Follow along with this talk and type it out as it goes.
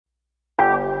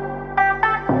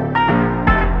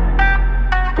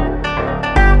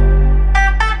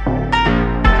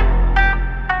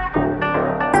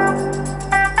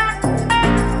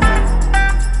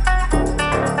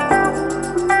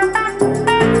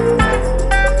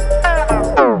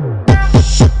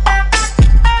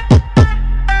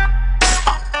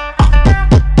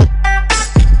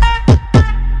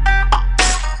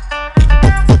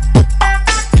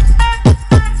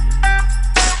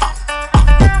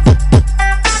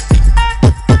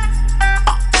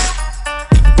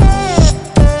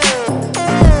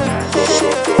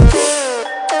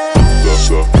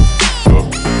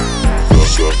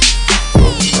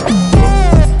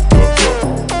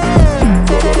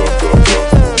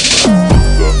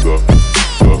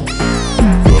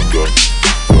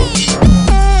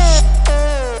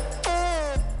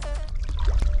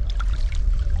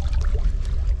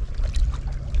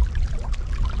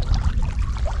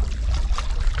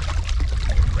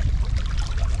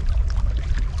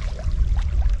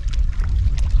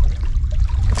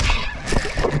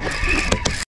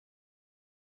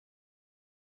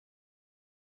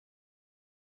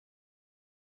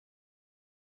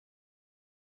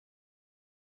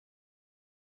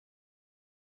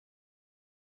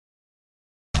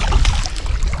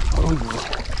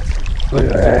Look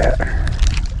at that.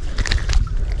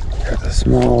 Got the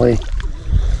smallie.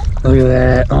 Look at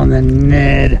that on the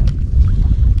Ned.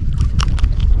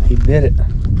 He bit it.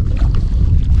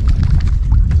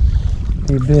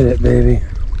 He bit it, baby.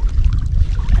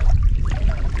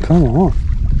 Come on.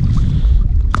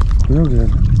 Real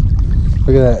good.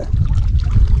 Look at that.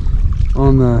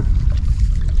 On the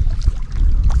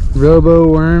Robo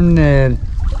Worm Ned.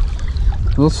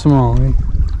 Little smallie.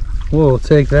 We'll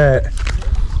take that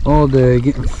all day.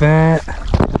 Getting fat.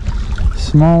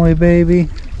 Smallie, baby.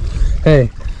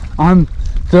 Hey, I'm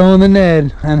throwing the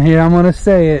Ned, and here I'm gonna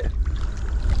say it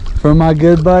for my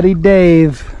good buddy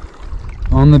Dave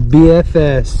on the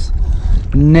BFS.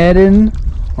 Netting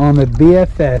on the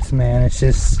BFS, man. It's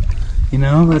just, you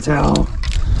know,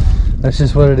 that's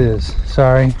just what it is.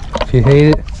 Sorry if you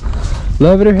hate it.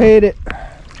 Love it or hate it.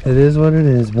 It is what it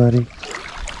is, buddy.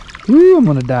 Woo, I'm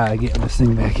gonna die getting this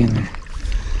thing back in there.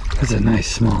 That's a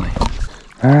nice smallie.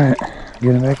 Alright,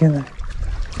 get it back in there.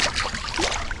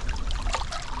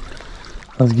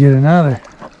 Let's get another.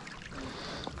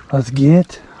 Let's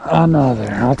get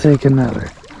another. I'll take another.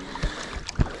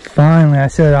 Finally, I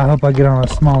said I hope I get on a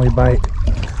smallie bite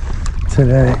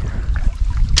today.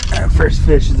 That first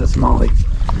fish is a smallie.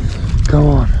 Come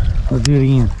on, let's do it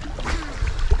again.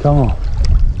 Come on.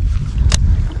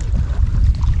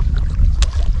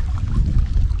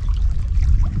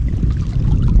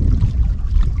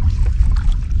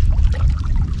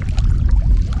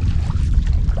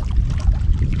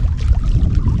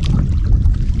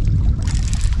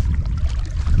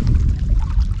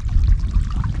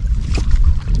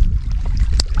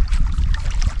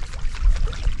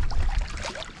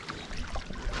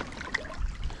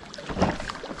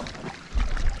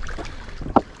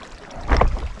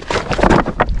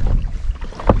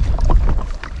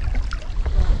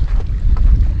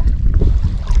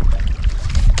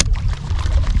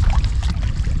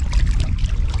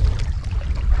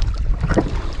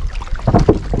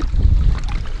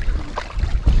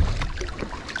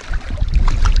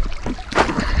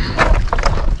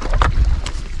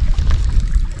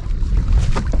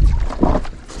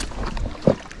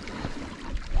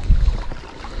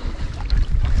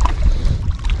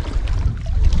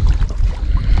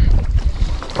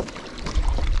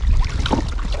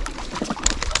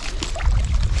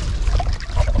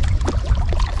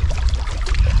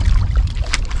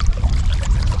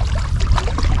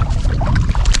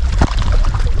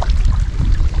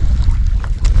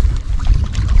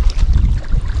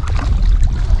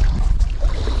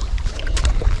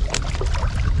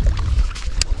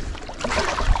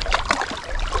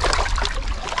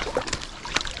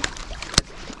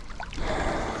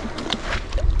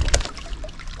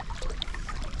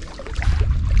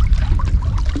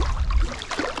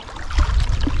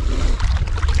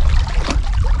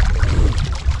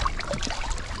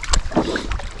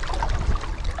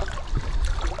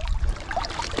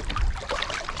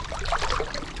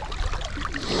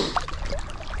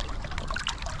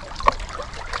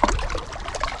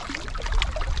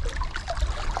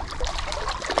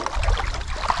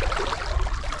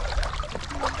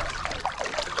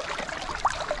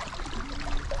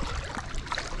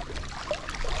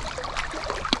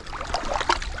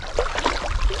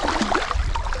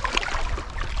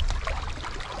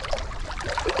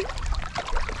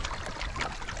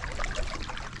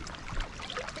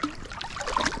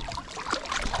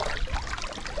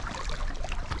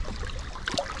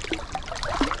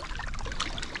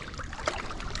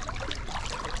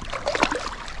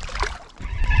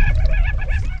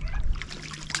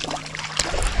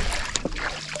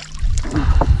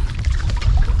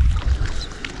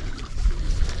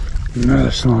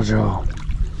 Another small jaw.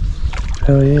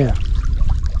 Hell yeah.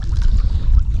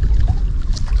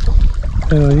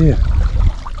 Hell yeah.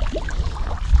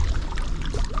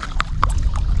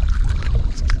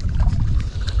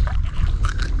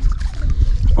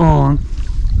 On.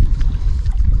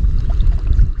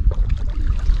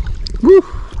 Woo!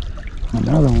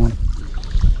 Another one.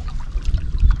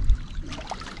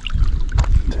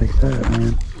 Take that,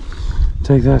 man.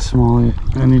 Take that smallie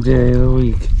any day of the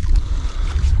week.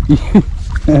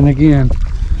 And again,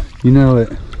 you know it.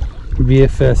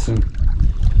 BFSing.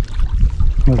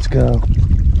 Let's go.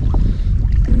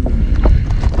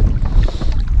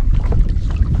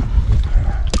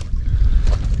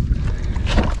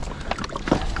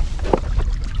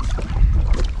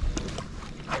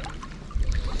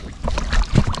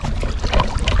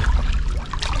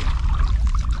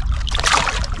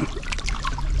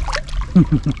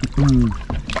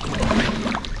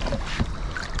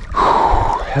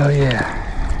 Hell yeah.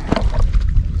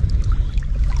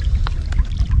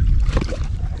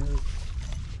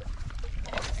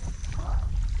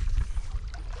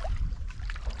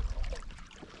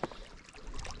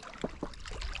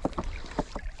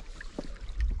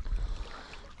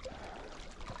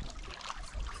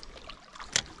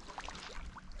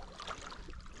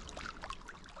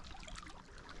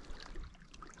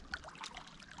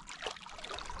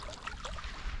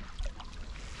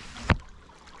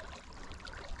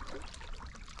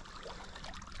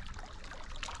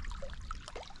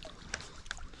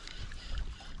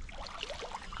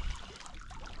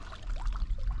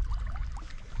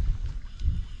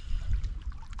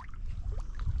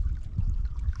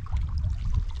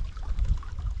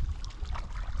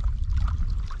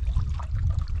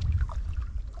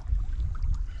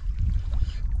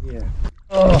 yeah.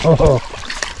 Oh,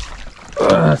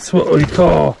 that's what we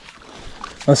call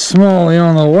a smallie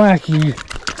on the wacky.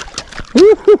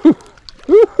 Woo-hoo,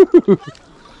 woo-hoo.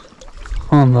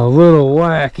 On the little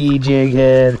wacky jig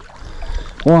head.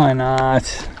 Why not?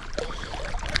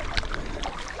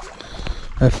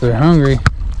 If they're hungry,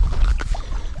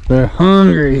 they're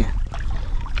hungry.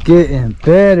 Getting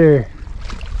better.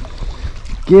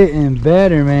 Getting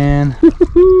better, man.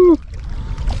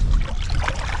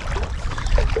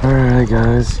 Alright,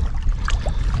 guys.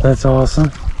 That's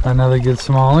awesome. Another good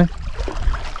smallie.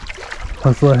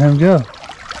 Let's let him go.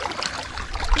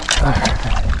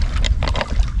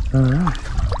 Alright.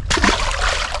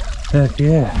 Heck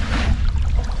yeah.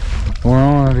 We're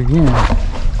on it again.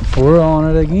 We're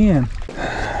on it again.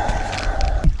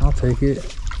 I'll take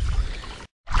it.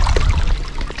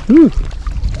 Woo.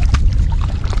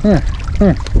 Here,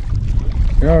 here.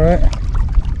 You alright?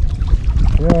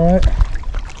 You alright?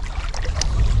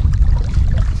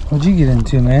 What'd you get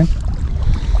into, man?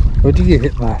 What'd you get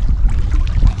hit by?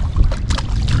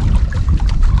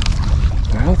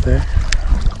 They're out there.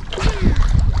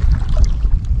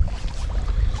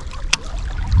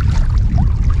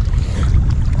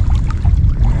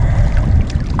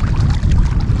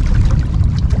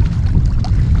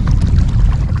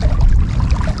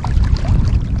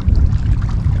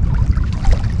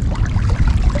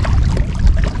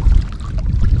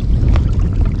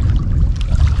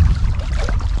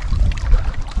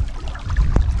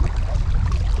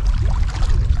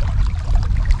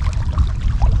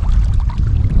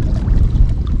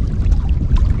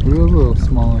 Real little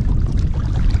smallie.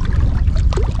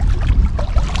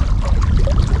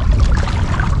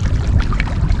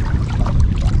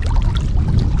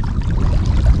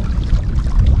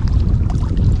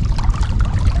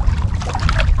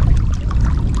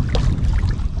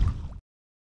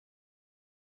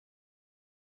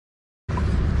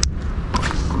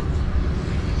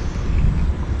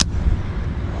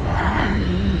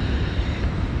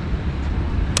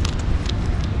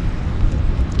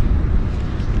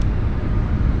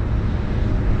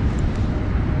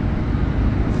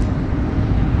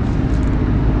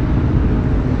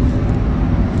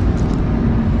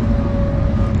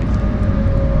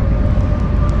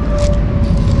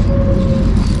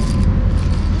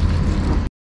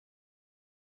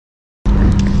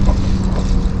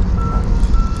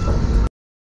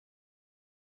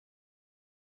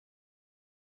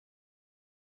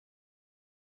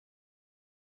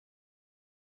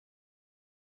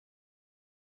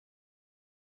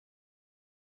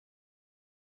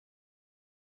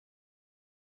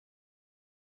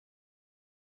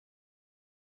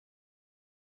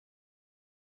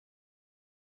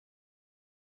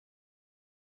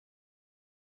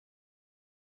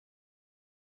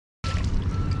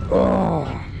 Oh.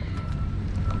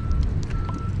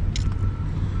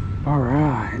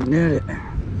 Alright, net it.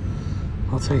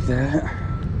 I'll take that.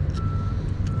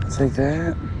 I'll take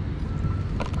that.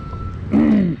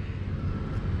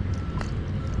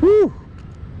 Woo!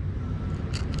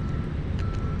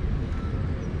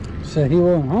 Said he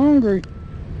wasn't hungry.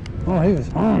 Oh, he was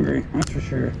hungry, that's for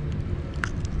sure.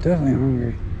 Definitely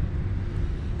hungry.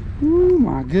 Oh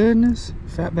my goodness.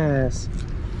 Fat bass.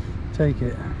 Take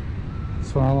it.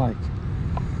 That's what I like.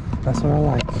 That's what I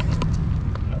like.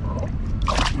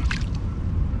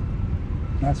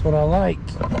 That's what I like.